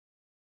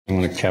I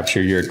want to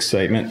capture your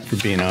excitement for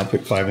being up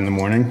at 5 in the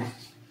morning.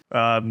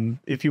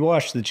 If you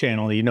watch the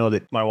channel, you know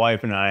that my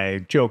wife and I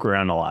joke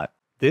around a lot.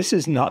 This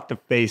is not the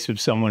face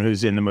of someone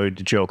who's in the mood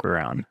to joke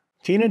around.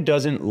 Tina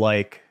doesn't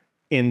like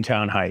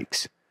in-town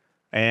hikes.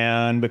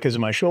 And because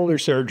of my shoulder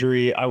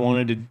surgery, I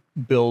wanted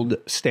to build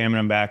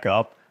stamina back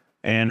up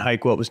and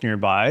hike what was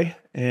nearby.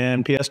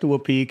 And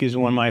Piestawa Peak is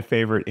one of my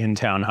favorite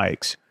in-town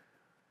hikes.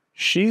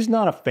 She's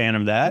not a fan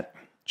of that.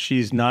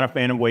 She's not a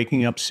fan of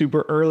waking up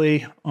super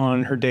early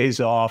on her days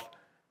off.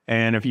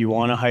 And if you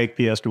want to hike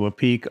Piestawa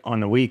Peak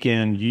on the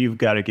weekend, you've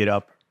got to get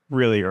up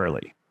really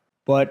early.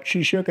 But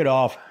she shook it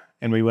off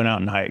and we went out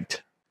and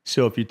hiked.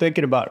 So if you're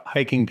thinking about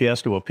hiking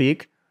Piestawa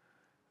Peak,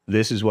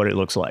 this is what it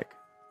looks like.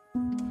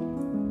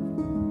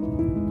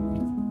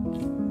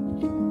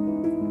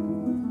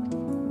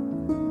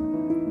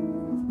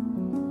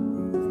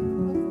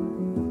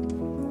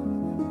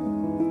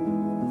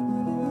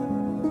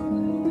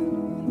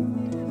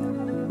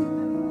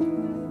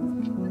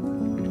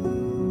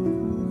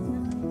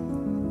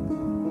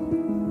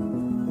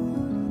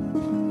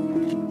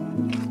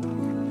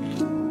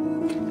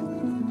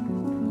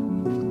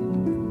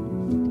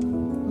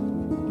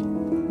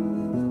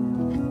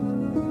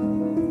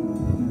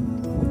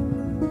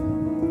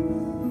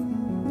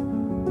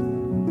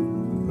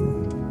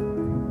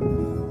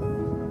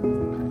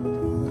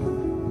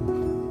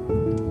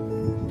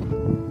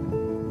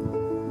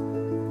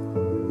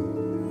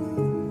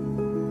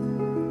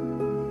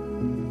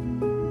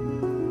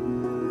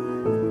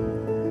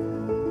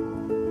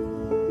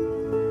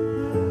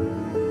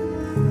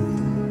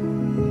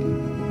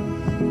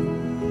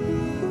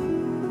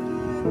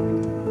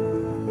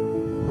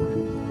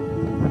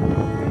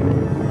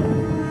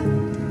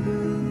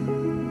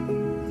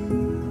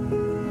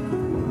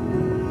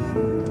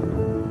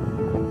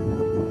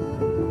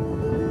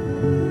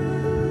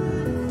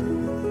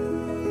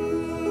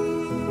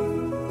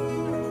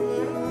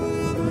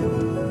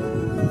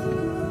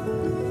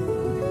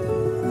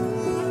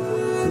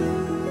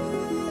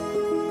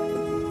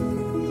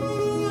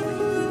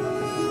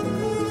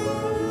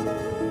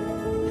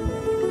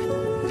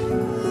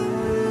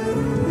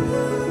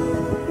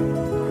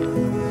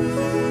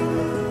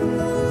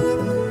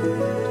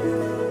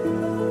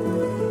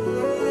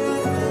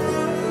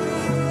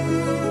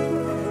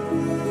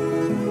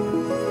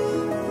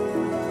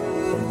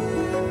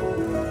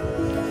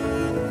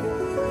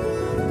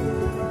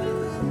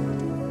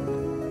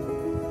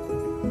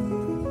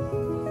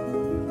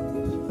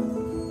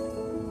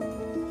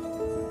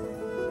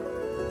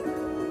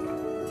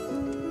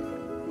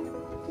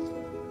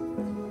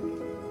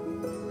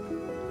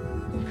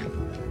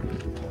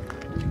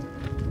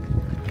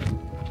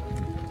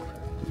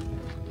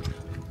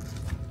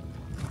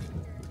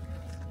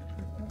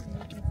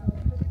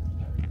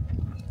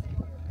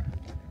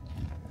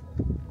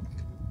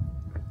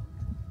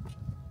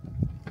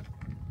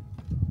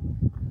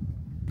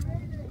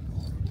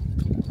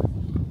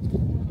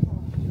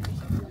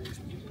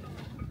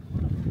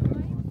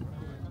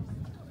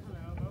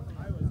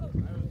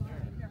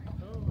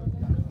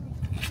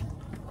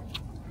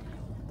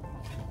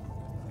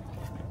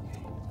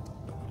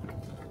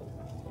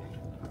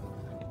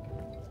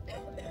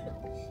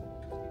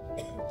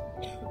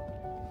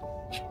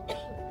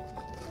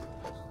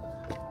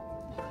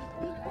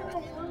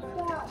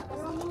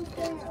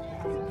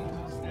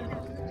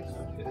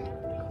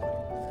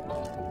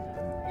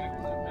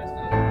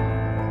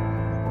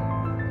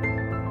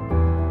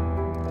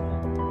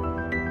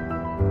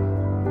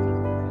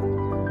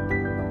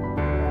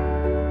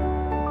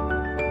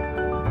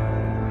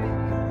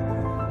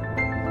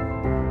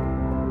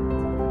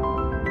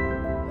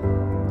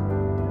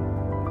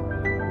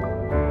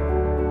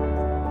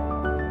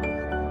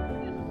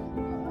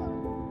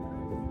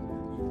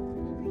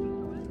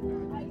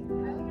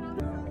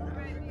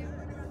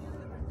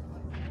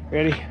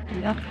 Ready?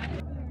 Yep.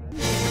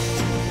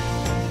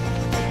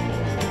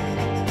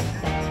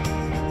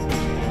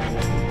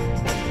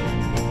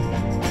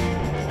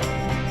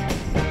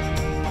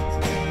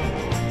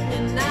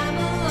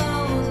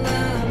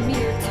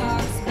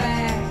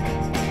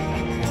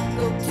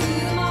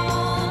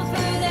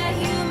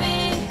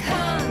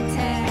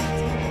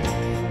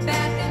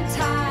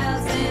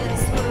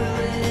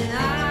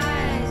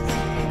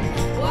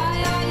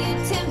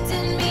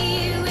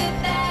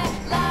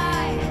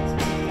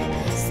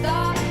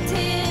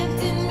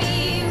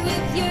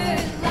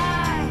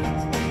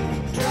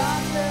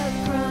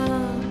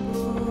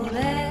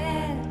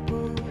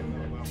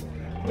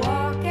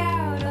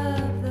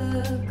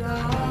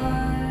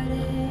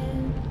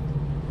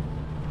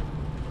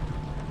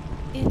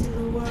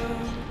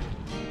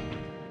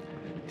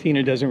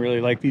 Tina doesn't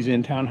really like these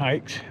in-town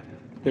hikes.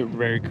 They're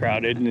very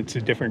crowded and it's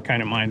a different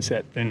kind of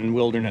mindset than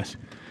wilderness.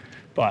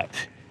 But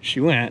she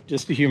went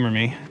just to humor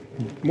me,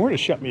 more to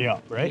shut me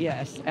up, right?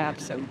 Yes,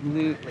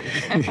 absolutely.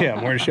 Yeah,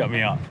 more to shut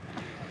me up.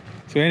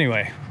 So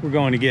anyway, we're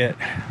going to get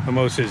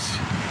mimosas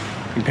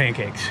and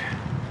pancakes.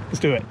 Let's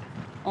do it.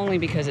 Only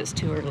because it's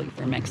too early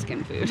for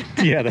Mexican food.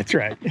 Yeah, that's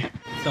right.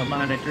 It's a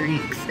lot of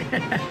drinks.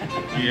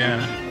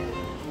 Yeah.